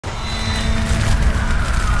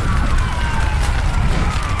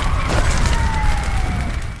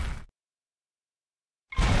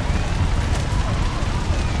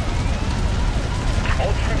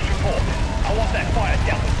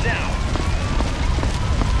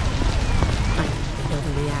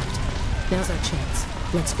Now's our chance.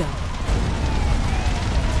 Let's go.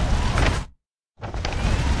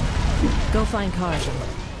 Go find Karajan.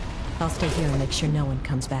 I'll stay here and make sure no one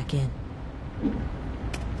comes back in.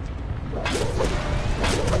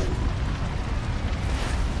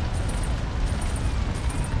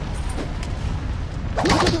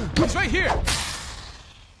 He's right here!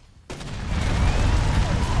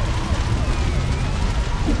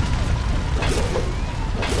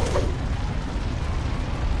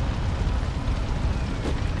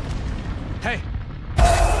 Hey!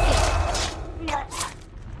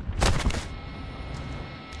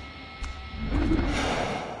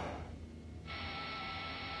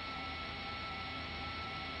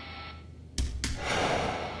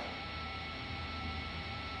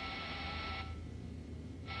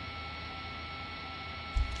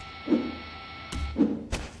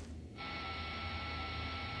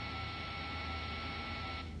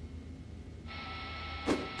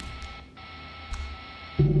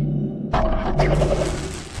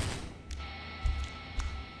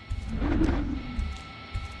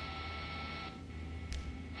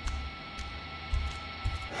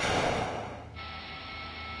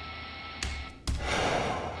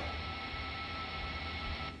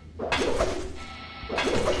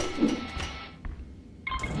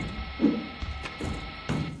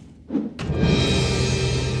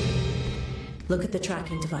 Look at the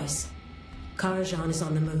tracking device. Karajan is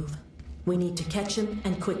on the move. We need to catch him,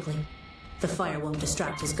 and quickly. The fire won't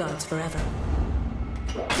distract his guards forever.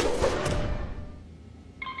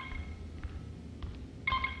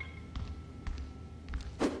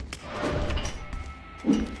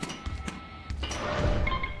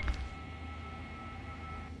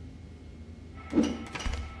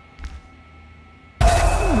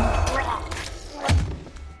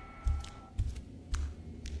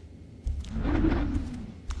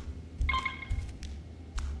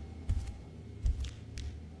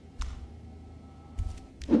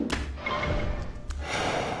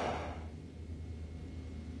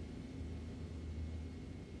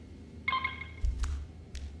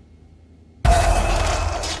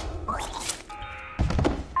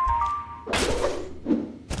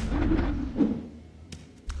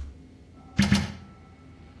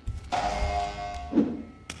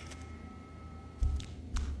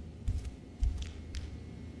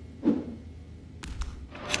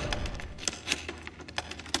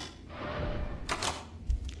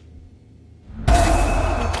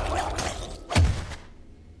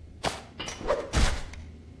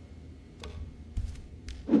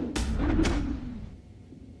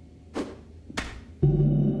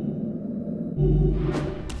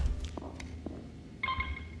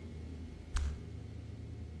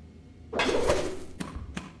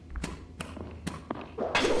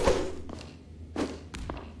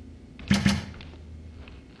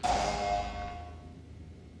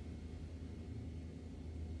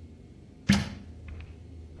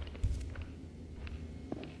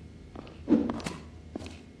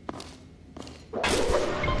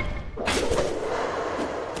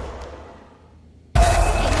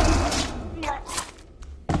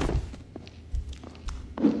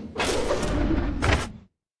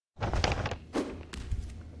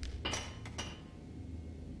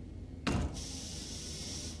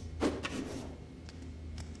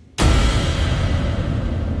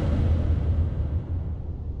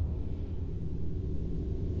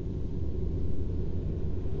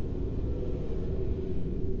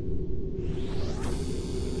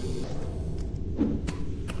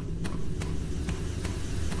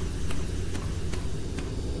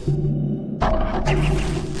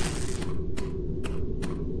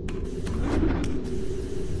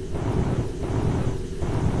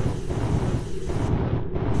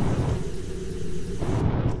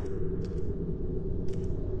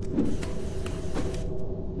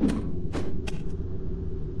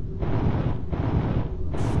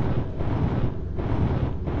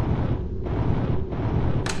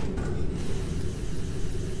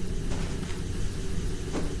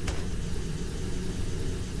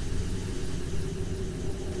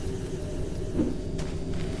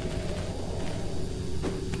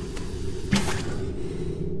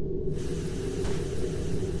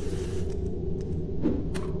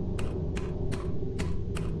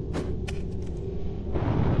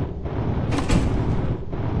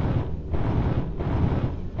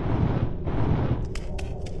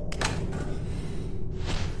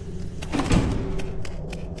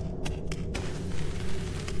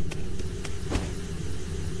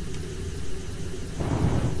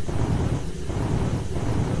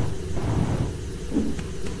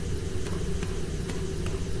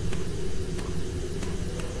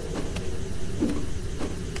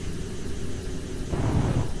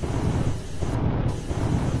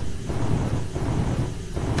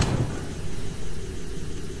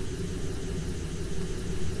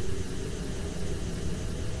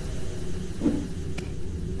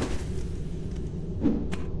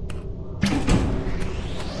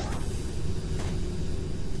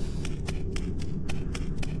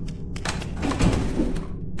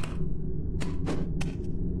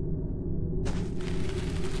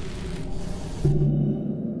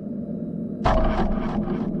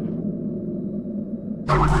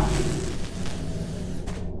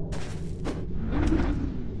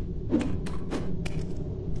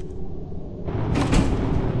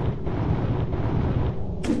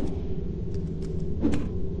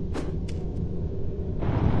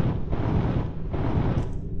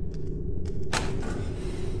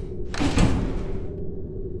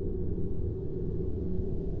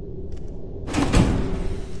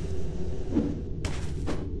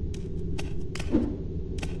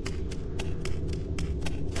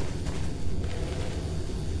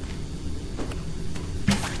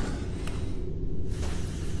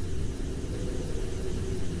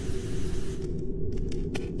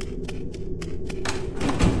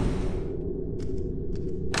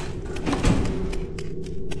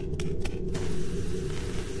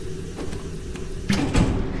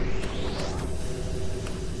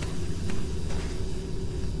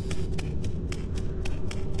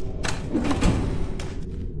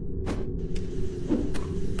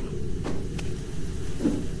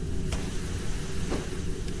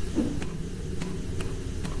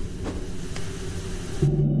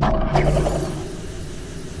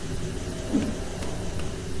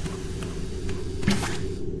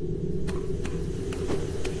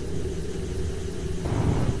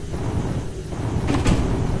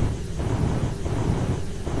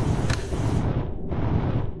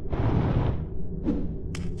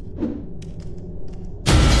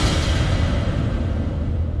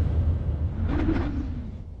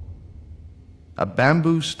 A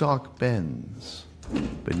bamboo stalk bends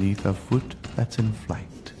beneath a foot that's in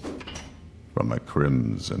flight from a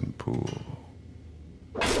crimson pool.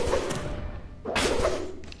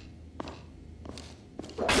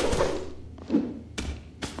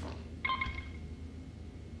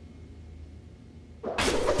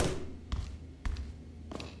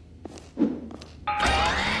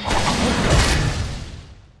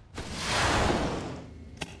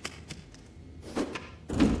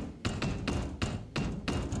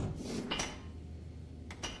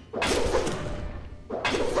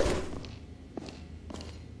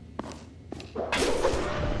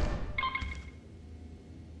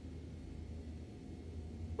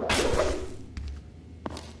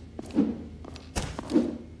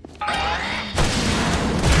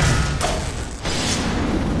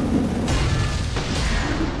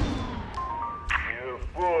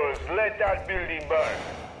 Let that building burn.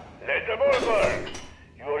 Let them all burn.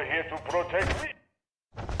 You're here to protect me.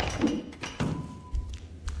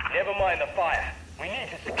 Never mind the fire. We need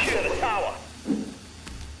to secure the tower.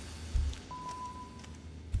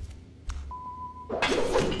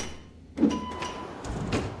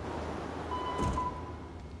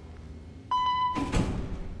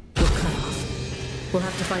 We're cut off. We'll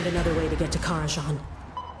have to find another way to get to Karajan.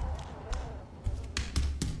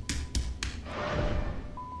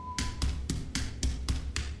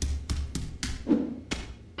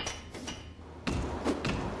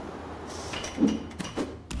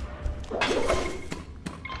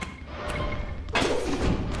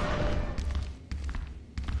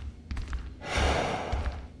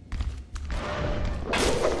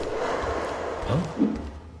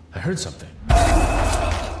 I heard something.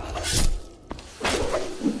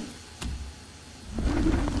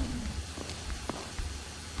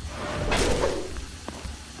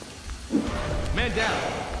 Man down.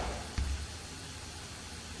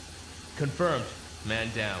 Confirmed. Man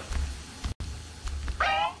down.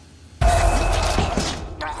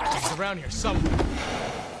 He's around here somewhere.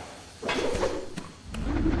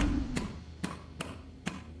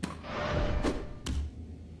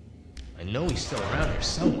 I know he's still around here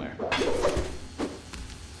somewhere.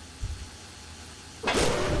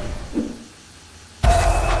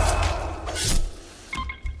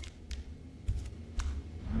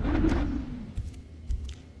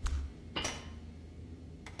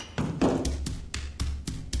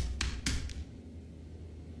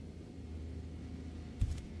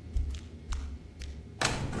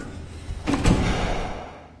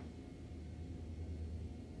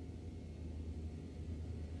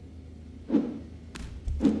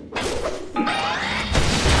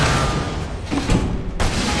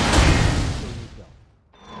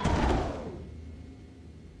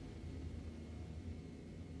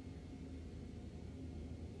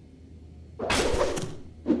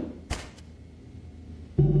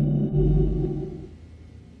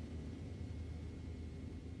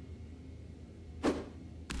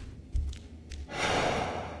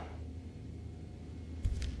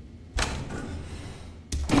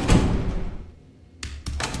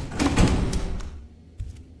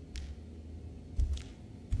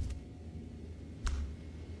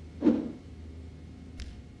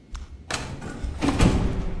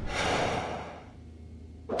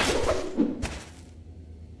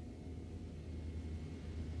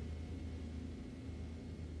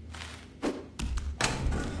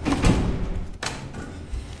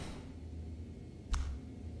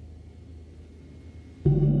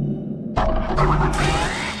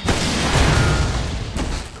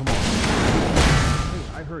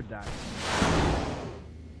 Heard that.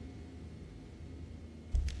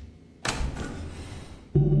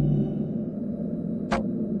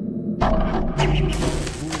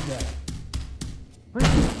 Who is that?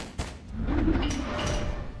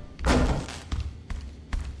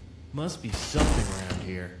 Must be something around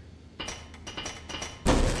here.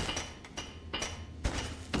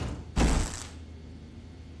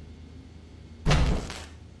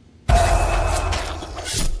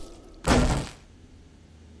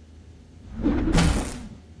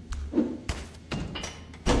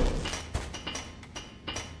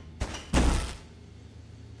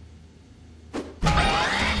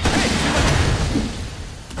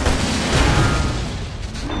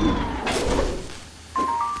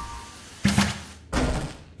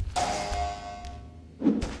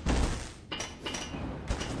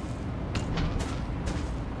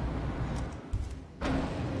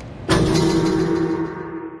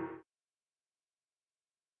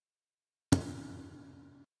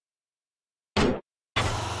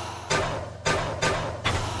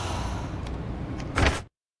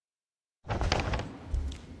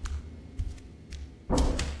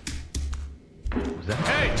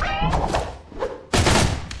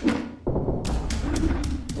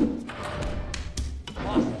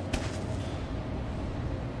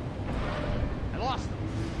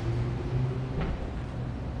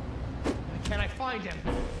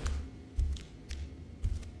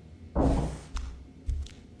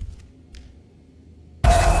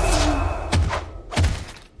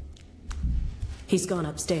 He's gone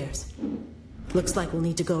upstairs. Looks like we'll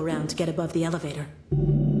need to go around to get above the elevator.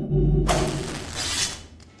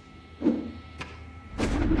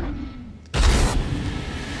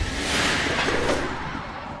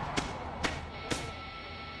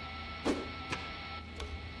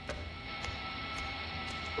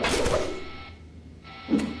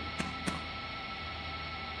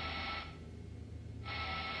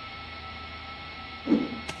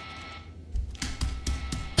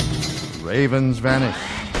 Ravens vanish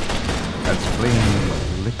as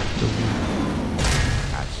flames lick the wind.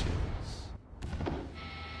 Ashes.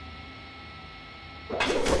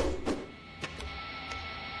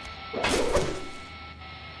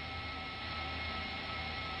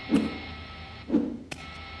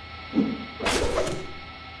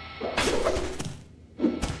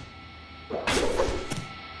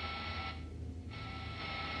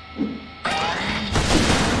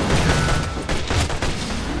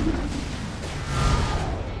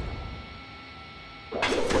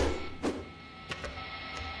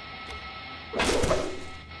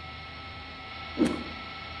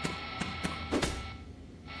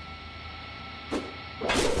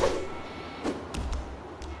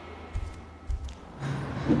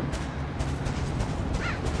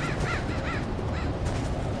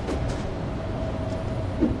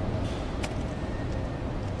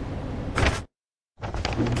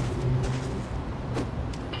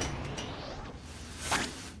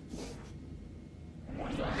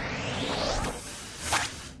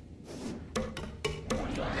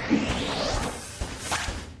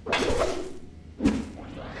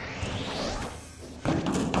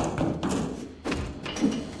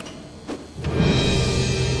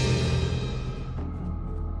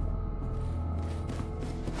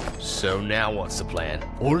 So now what's the plan?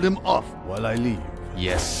 Hold him off while I leave.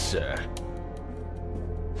 Yes, sir.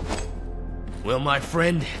 Well, my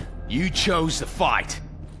friend, you chose to fight.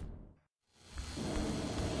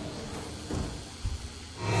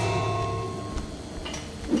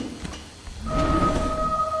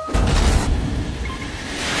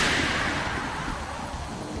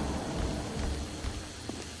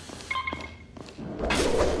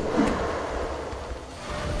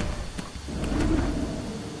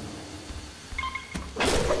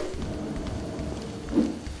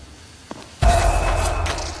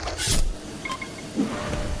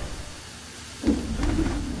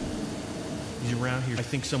 Around here, I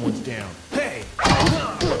think someone's down. Hey!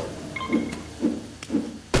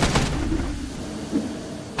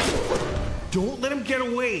 Don't let him get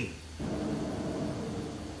away!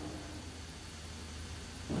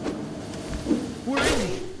 Where is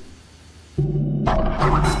he?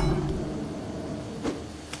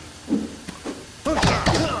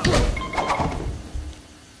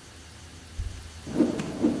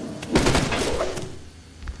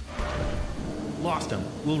 Lost him.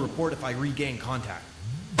 We'll report if I regain contact.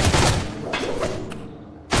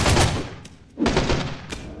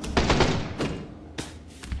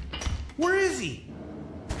 Where is he?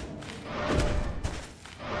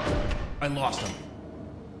 I lost him.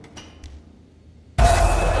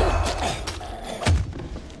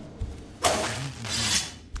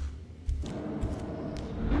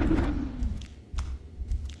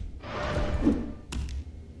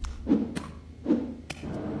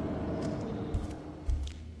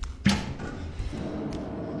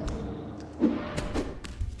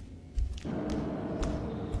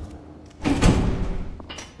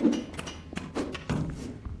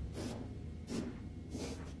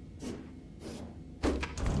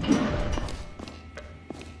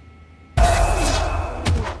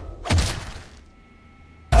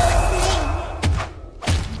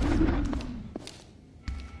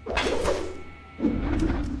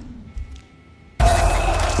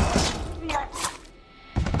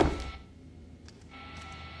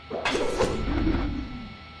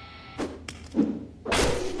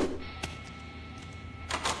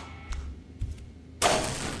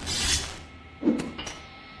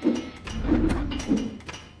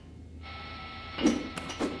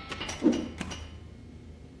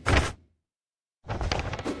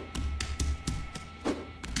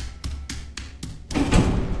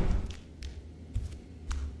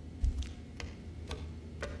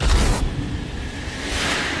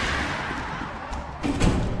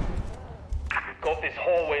 Got this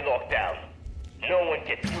hallway locked down. No one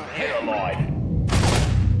gets through here alive.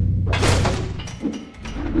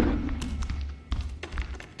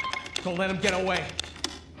 Don't let him get away.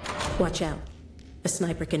 Watch out. A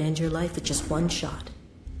sniper can end your life with just one shot.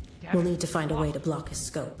 We'll need to find a way to block his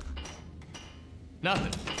scope.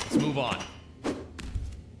 Nothing. Let's move on.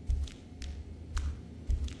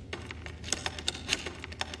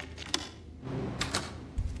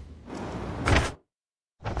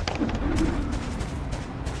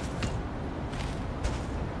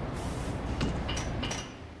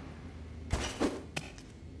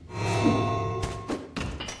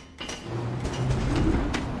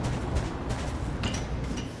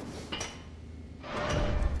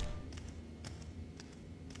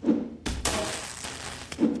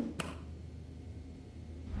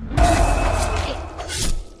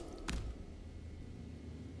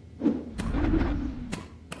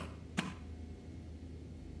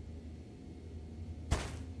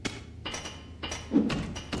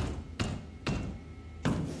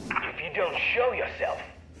 yourself.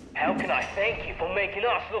 How can I thank you for making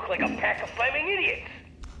us look like a pack of flaming idiots?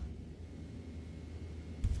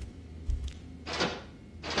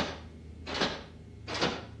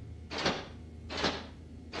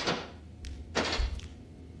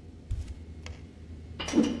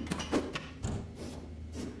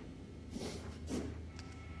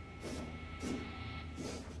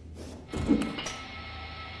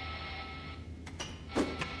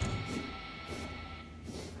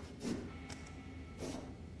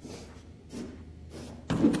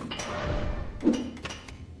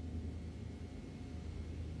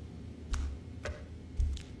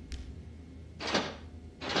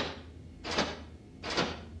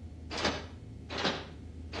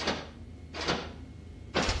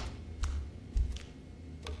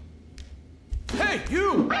 Hey,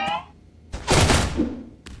 you!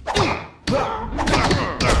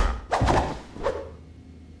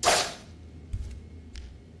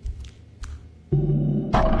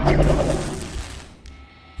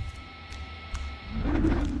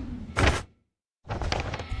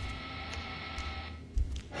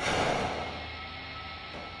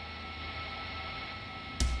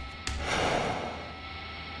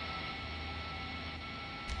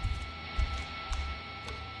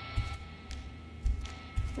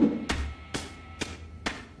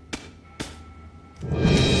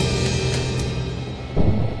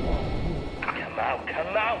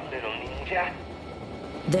 Come out, little ninja.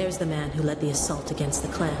 There's the man who led the assault against the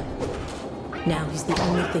clan. Now he's the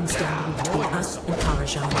only thing standing between us and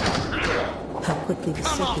Karajan. How quickly the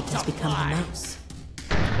serpent has become the mouse.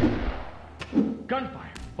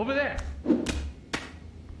 Gunfire! Over there!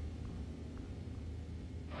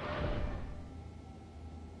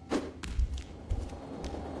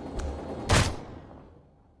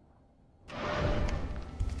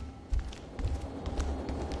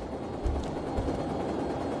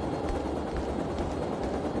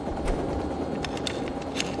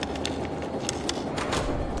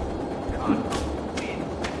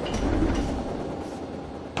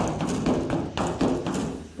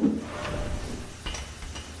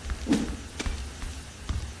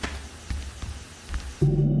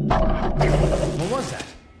 What was that?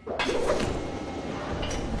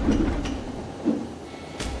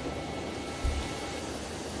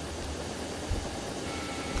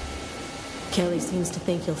 Kelly seems to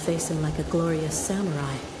think you'll face him like a glorious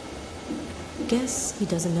samurai. Guess he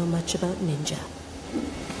doesn't know much about ninja.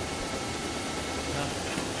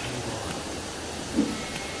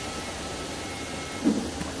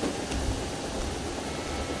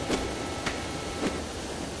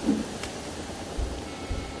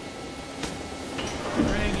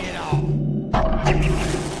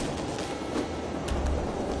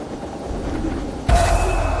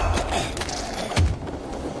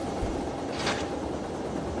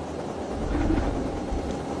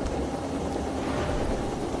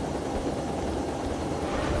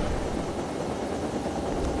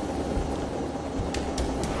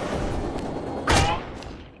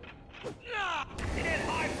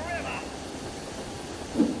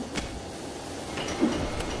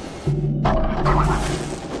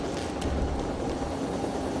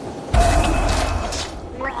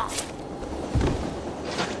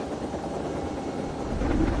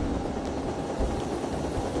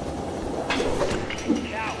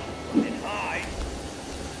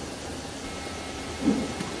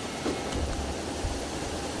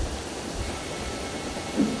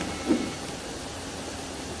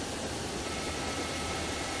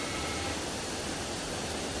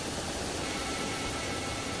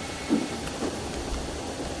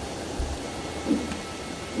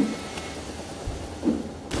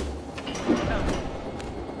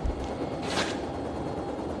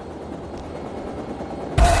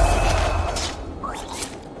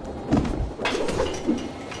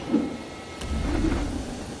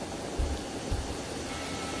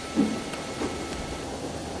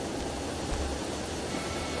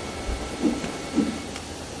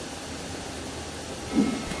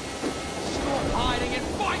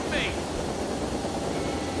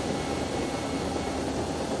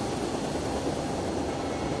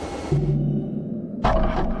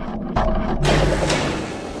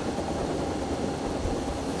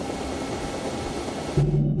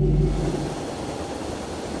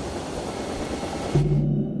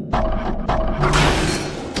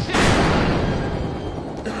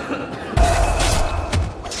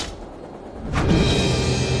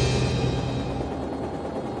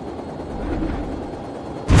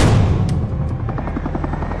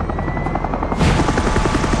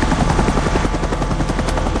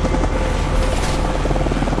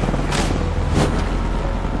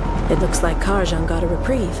 It looks like Karajan got a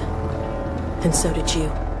reprieve. And so did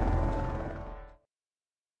you.